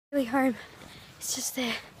practically home. It's just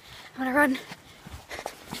there. I'm gonna run.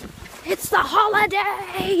 It's the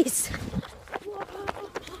holidays! Whoa.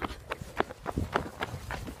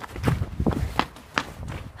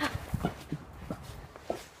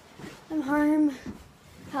 I'm home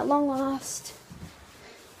at long last.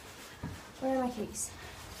 Where are my keys?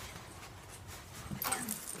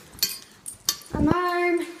 I'm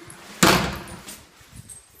home.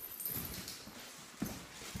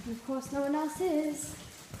 And of course no one else is.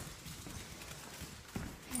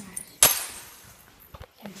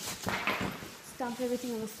 Okay. Dump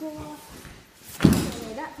everything on the floor.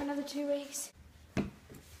 Do that for another 2 weeks.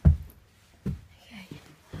 Okay.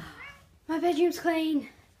 My bedroom's clean.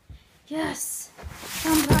 Yes.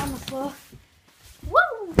 Dump that on the floor.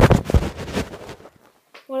 Woo!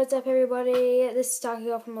 What is up, everybody? This is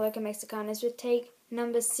Taco from Loca Mexicanas with take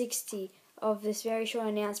number 60 of this very short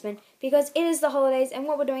announcement, because it is the holidays, and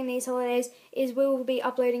what we're doing these holidays is we will be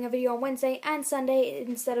uploading a video on Wednesday and Sunday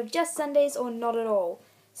instead of just Sundays or not at all.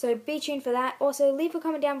 So be tuned for that. Also, leave a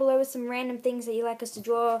comment down below with some random things that you like us to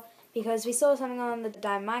draw, because we saw something on the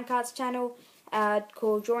Diamond Minecarts channel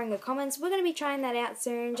called Drawing the Comments. We're going to be trying that out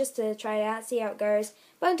soon, just to try it out, see how it goes.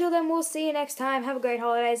 But until then, we'll see you next time. Have a great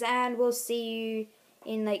holidays, and we'll see you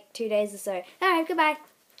in like 2 days or so. Alright, goodbye.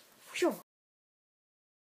 Sure.